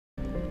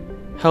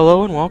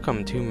Hello and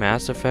welcome to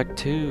Mass Effect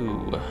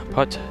 2,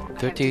 part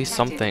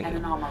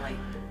 30-something.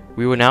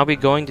 We will now be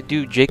going to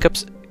do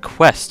Jacob's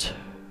quest.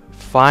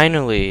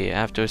 Finally,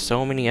 after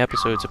so many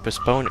episodes of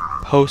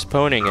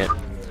postponing it.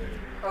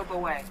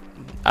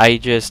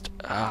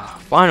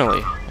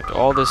 Finally, after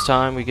all this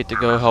time, we get to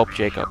go help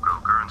Jacob.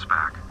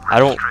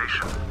 I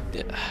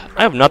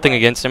have nothing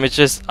against him, it's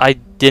just I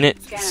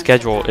didn't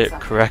schedule it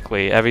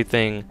correctly.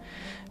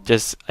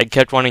 I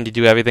kept wanting to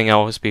do everything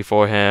else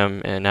before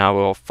him, and now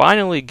we're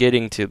finally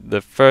getting to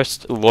the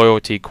first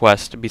loyalty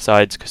quest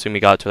besides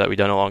Kasumi Gato that we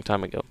done a long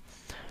time ago.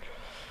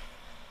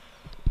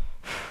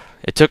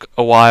 It took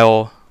a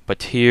while,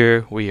 but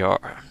here we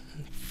are.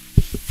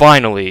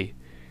 Finally,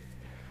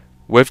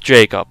 with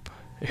Jacob.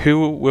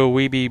 Who will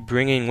we be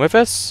bringing with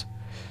us?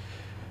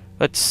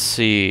 Let's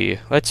see.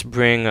 Let's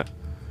bring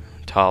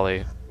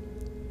Tali.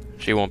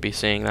 She won't be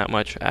seeing that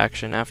much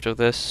action after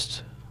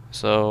this,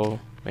 so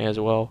may as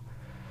well.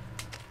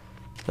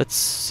 Let's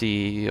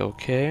see,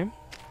 okay.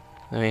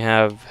 Then we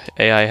have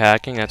AI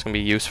hacking, that's going to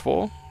be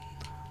useful.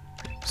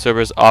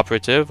 Cerberus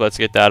operative, let's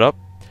get that up.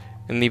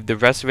 And leave the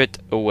rest of it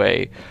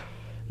away.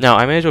 Now,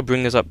 I may as well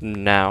bring this up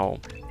now.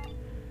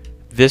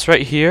 This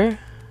right here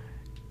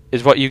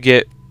is what you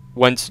get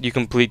once you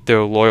complete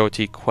their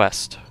loyalty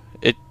quest.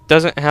 You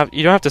don't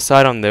have to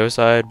side on their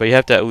side, but you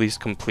have to at least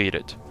complete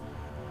it.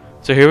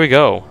 So here we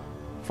go.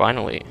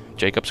 Finally,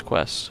 Jacob's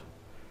quest.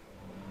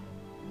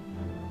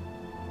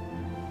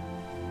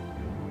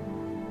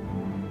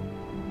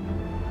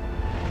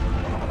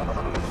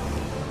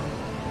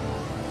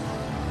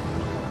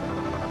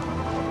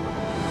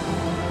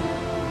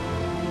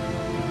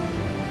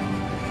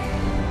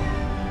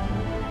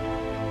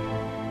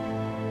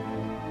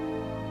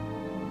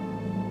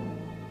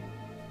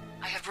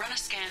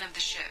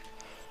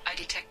 I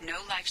detect no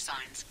life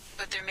signs,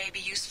 but there may be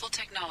useful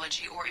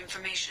technology or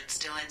information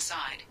still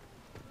inside.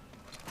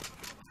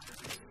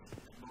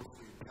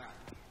 Mostly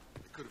intact.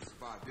 It could have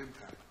survived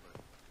impact, but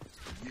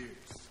for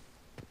years.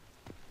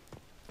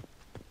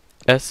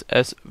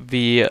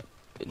 SSV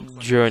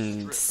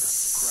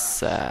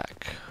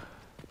Jernsack.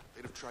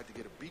 They'd have tried to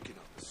get a beacon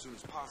up as soon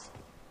as possible.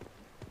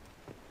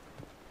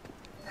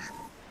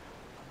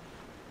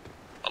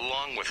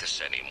 Along with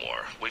us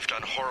anymore. We've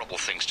done horrible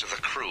things to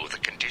the crew. The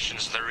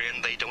conditions they're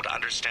in, they don't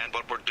understand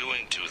what we're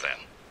doing to them.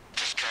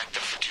 Distract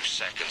them for 2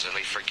 seconds and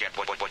they forget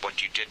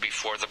what you did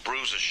before the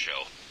bruises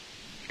show.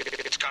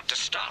 It's got to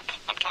stop.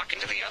 I'm talking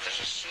to the others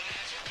as soon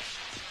as...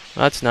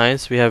 That's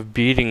nice. We have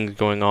beatings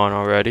going on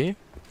already.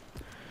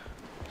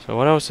 So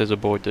what else is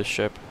aboard this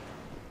ship?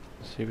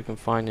 Let's see if we can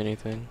find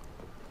anything.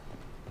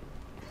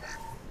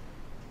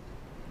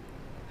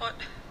 What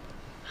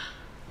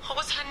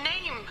was her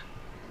name?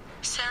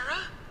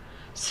 Sarah?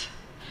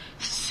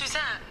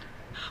 Suzanne?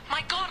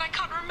 My God, I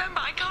can't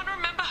remember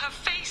her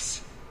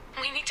face.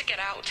 We need to get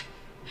out,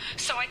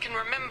 so I can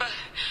remember,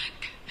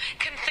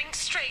 can think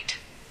straight.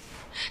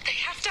 They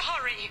have to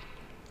hurry.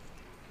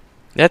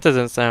 That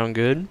doesn't sound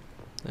good.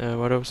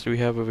 What else do we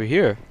have over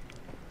here?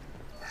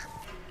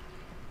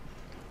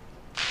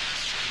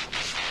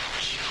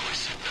 She always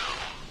said no.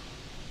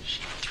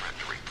 She even threatened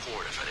to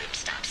report if I didn't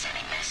stop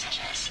sending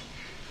messages.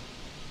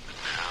 But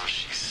now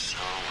she's so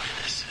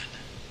innocent.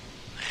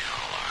 They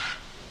all are.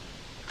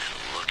 That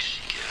look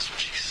she gives when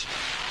she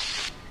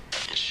smiles.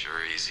 It's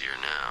sure easier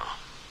now.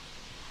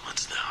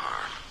 What's the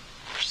harm?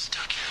 We're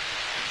stuck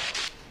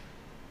here.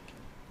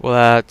 Well,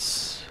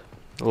 that's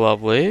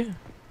lovely.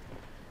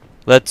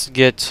 Let's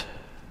get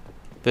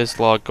this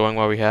log going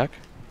while we hack.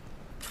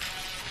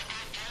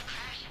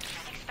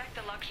 Expect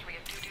the luxury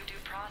of due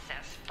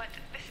process, but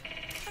this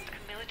isn't a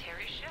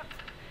military ship.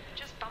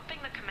 Just bumping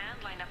the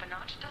command line up a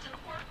notch doesn't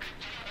work.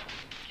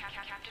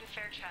 Captain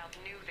Fairchild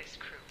knew this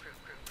crew.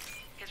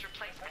 His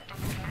replacement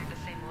doesn't have the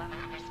same level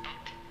of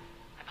respect.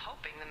 I'm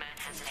hoping the man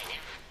has it in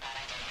him.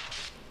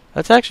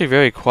 That's actually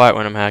very quiet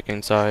when I'm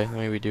hacking. Sorry, let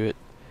me redo it.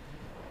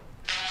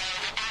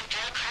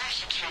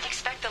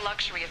 Expect the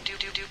luxury of due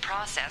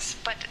process,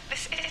 but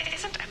this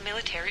isn't a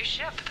military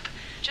ship.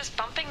 Just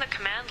bumping the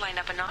command line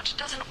up a notch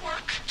doesn't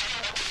work.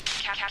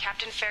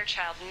 Captain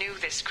Fairchild knew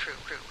this crew.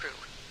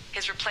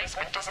 His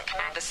replacement doesn't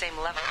command the same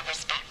level of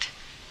respect.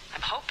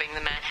 I'm hoping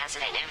the man has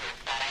it in him.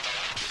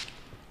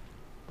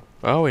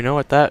 Well, we know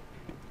what that...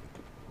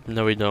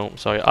 No, we don't.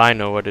 Sorry, I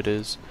know what it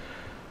is.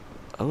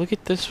 Oh, look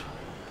at this.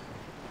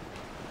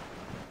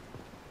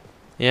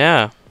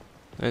 Yeah.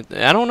 I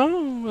don't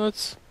know.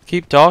 Let's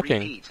keep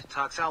talking. Repeat,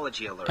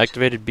 toxology alert.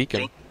 Activated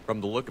beacon.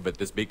 From the look of it,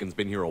 this beacon's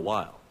been here a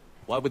while.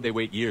 Why would they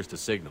wait years to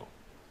signal?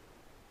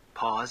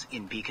 Pause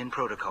in beacon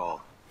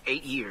protocol.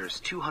 8 years,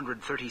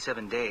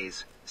 237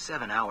 days,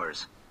 7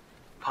 hours.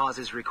 Pause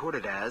is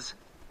recorded as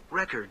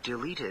record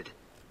deleted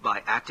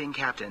by acting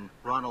captain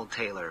Ronald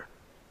Taylor.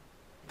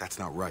 That's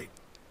not right.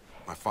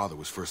 My father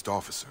was first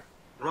officer.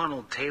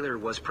 Ronald Taylor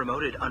was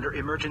promoted under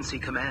emergency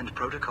command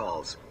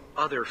protocols.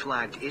 Other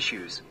flagged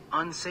issues: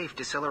 unsafe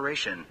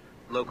deceleration,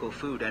 local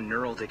food and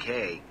neural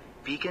decay,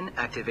 beacon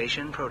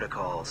activation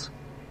protocols.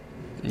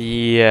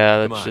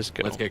 Yeah, let's just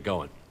go. Let's get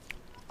going.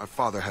 My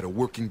father had a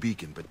working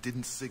beacon, but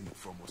didn't signal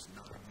for almost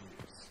 9 years.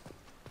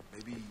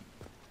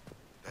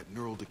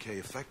 neural decay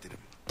affected him.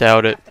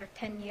 Doubt it. After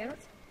 10 years,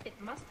 it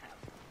must have.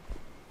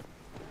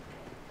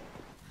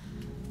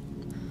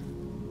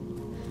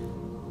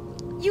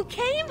 You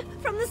came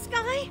from the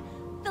sky?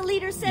 The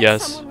leader said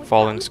Yes, someone would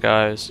falling come.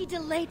 skies. He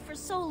delayed for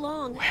so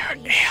long. We're but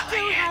he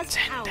still has aliens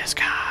in power.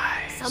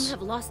 disguise. Some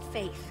have lost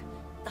faith.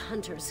 The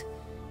hunters.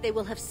 They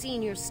will have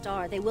seen your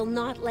star. They will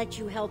not let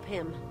you help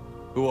him.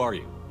 Who are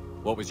you?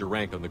 What was your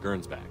rank on the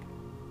Gernsback?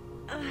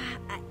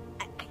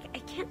 I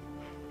can't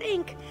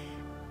think.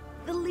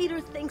 The leader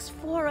thinks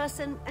for us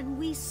and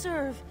we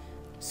serve.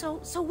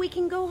 So we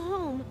can go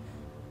home.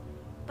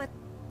 But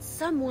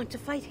some want to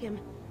fight him.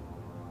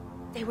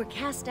 They were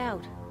cast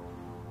out.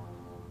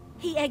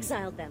 He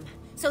exiled them.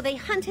 So they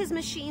hunt his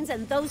machines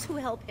and those who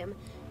help him.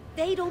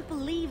 They don't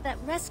believe that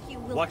rescue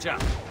will... Watch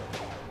out!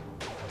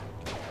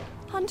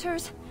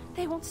 Hunters.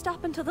 They won't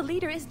stop until the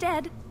leader is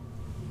dead.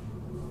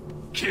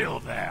 Kill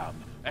them!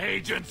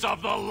 Agents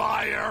of the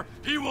liar!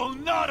 He will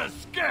not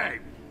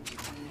escape!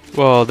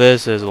 Well,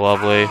 this is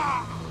lovely.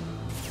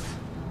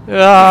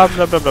 Blah,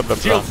 blah, blah, blah, blah.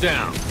 Shields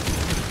down!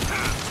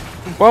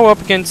 Well,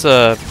 up against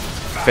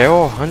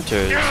feral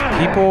hunters,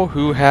 people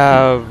who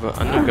have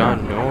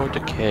undergone neural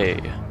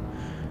decay.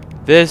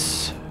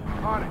 This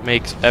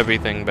makes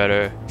everything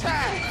better.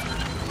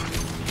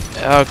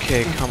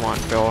 Okay, come on,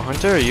 feral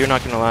hunter. You're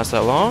not gonna last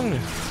that long.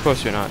 Of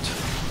course you're not.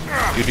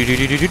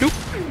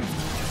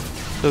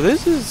 So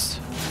this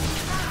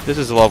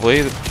is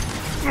lovely.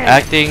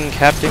 Acting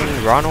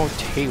Captain Ronald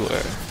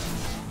Taylor.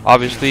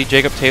 Obviously,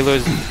 Jacob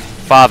Taylor's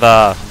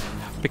father,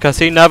 because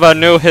he never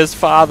knew his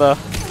father.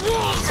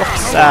 So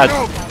sad.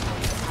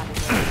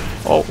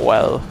 Oh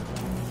well.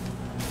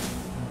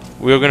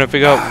 We're gonna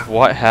figure out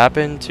what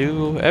happened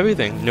to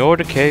everything. Neural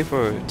decay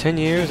for 10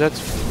 years. That's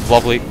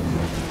lovely.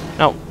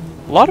 Now,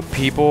 a lot of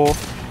people,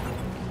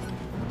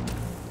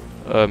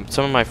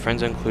 some of my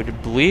friends included,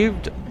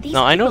 believed.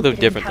 Now I know they're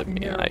different than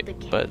me,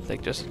 but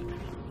like just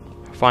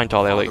fine,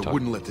 tall. I like Father talk.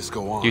 wouldn't let this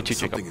go on. You too,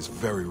 Something Jacob. is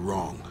very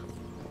wrong.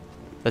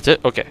 That's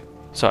it? Okay.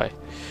 Sorry.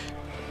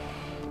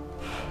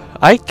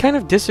 I kind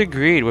of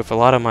disagreed with a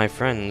lot of my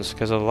friends,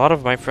 because a lot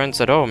of my friends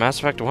said, oh, Mass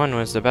Effect 1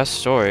 was the best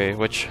story,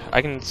 which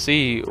I can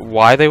see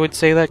why they would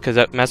say that, because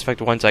Mass Effect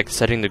 1's like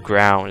setting the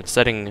ground, it's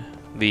setting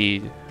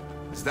the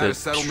Is that a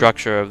settlement?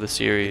 structure of the It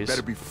series.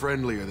 better be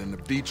friendlier than the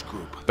beach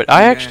group. But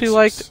I Need actually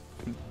liked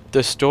answers.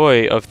 the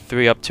story of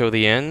 3 up till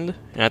the end,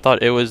 and I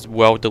thought it was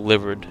well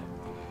delivered.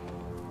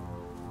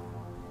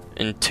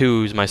 And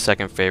 2 is my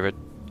second favorite,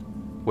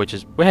 which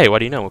is, hey, what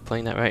do you know? We're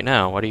playing that right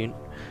now. What do you...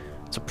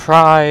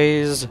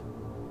 Surprise!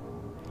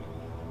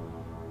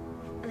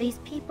 These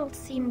people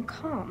seem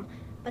calm,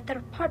 but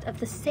they're part of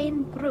the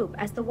same group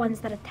as the ones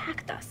that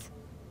attacked us.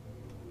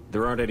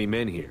 There aren't any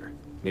men here.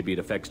 Maybe it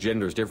affects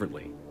genders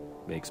differently.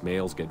 Makes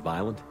males get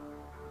violent?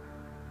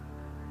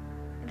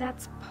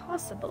 That's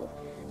possible,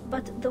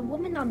 but the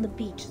woman on the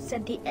beach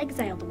said the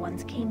exiled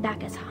ones came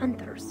back as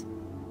hunters.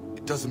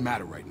 It doesn't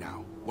matter right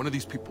now. One of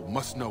these people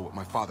must know what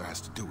my father has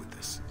to do with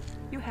this.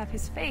 You have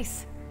his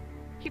face.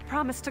 He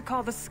promised to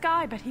call the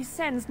sky, but he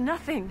sends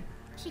nothing.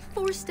 He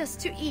forced us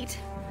to eat.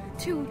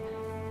 To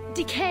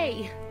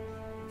decay.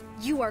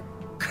 You are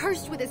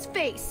cursed with his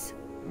face.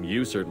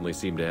 You certainly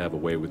seem to have a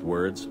way with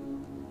words.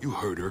 You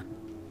heard her.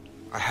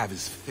 I have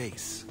his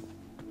face.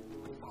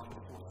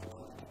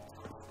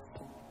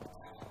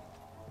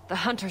 The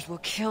hunters will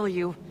kill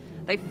you.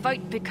 They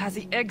fight because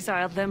he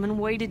exiled them and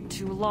waited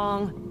too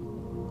long.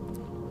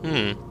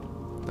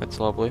 That's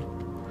lovely.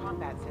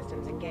 Combat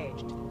systems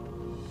engaged.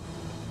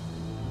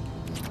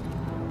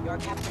 Your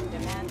captain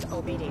demands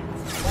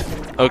obedience.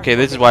 Weapons Okay, are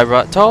this is why I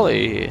brought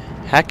Tali.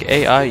 Hack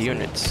AI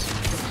units.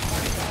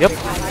 Yep,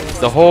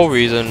 the whole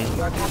reason,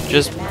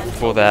 just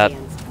for that.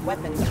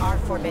 Weapons are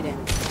forbidden.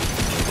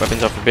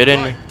 Weapons are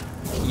forbidden.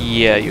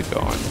 Yeah, you're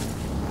gone.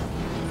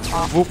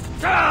 Whoop.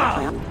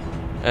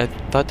 I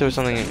thought there was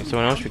someone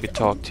else we could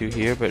talk to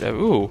here, but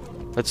ooh,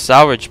 let's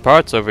salvage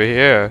parts over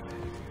here.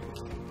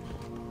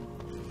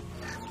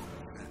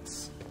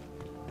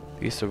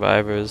 These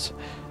survivors.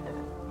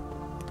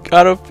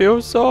 Gotta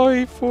feel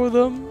sorry for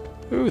them.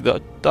 Ooh, the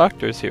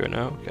doctor's here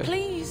now. Okay.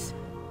 Please.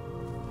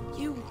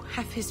 You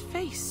have his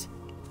face.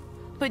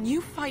 But you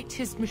fight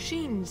his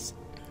machines.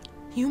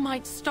 You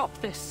might stop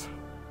this.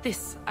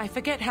 This, I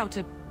forget how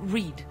to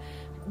read.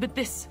 But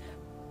this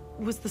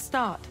was the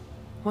start.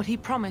 What he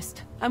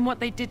promised, and what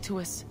they did to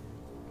us.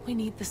 We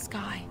need the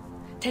sky.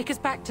 Take us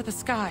back to the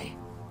sky.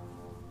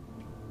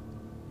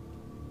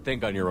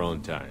 Think on your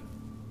own time.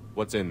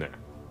 What's in there?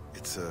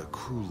 It's a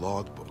crew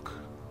logbook.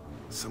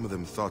 Some of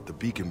them thought the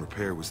beacon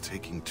repair was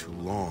taking too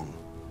long.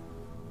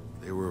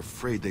 They were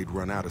afraid they'd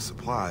run out of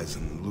supplies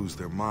and lose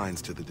their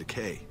minds to the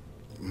decay.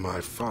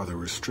 My father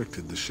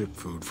restricted the ship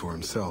food for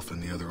himself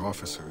and the other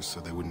officers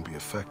so they wouldn't be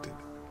affected.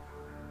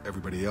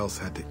 Everybody else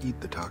had to eat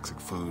the toxic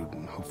food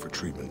and hope for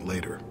treatment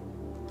later.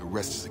 The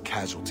rest is a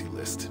casualty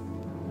list.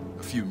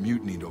 A few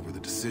mutinied over the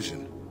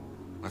decision.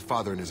 My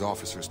father and his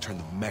officers turned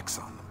the mechs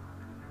on them.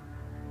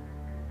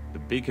 The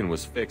beacon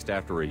was fixed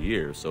after a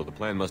year, so the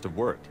plan must have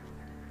worked.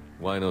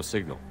 Why no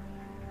signal?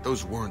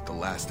 Those weren't the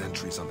last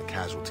entries on the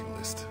casualty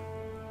list.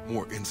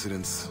 More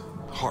incidents,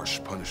 harsh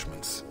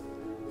punishments.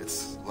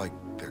 It's like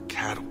they're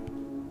cattle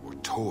or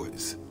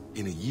toys.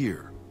 In a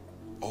year,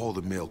 all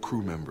the male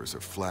crew members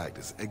are flagged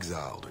as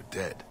exiled or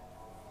dead.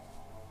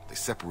 They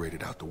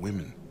separated out the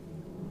women,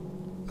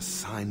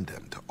 assigned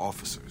them to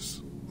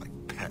officers like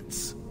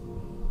pets.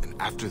 And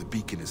after the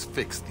beacon is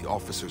fixed, the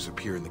officers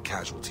appear in the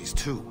casualties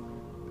too.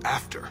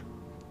 After.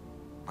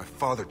 My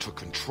father took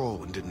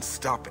control and didn't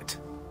stop it.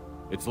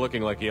 It's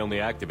looking like he only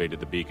activated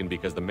the beacon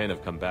because the men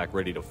have come back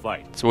ready to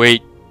fight.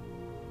 Sweet.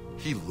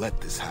 He let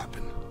this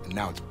happen, and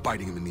now it's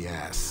biting him in the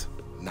ass.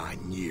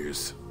 9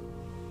 years.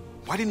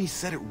 Why didn't he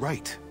set it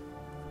right?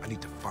 I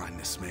need to find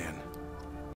this man.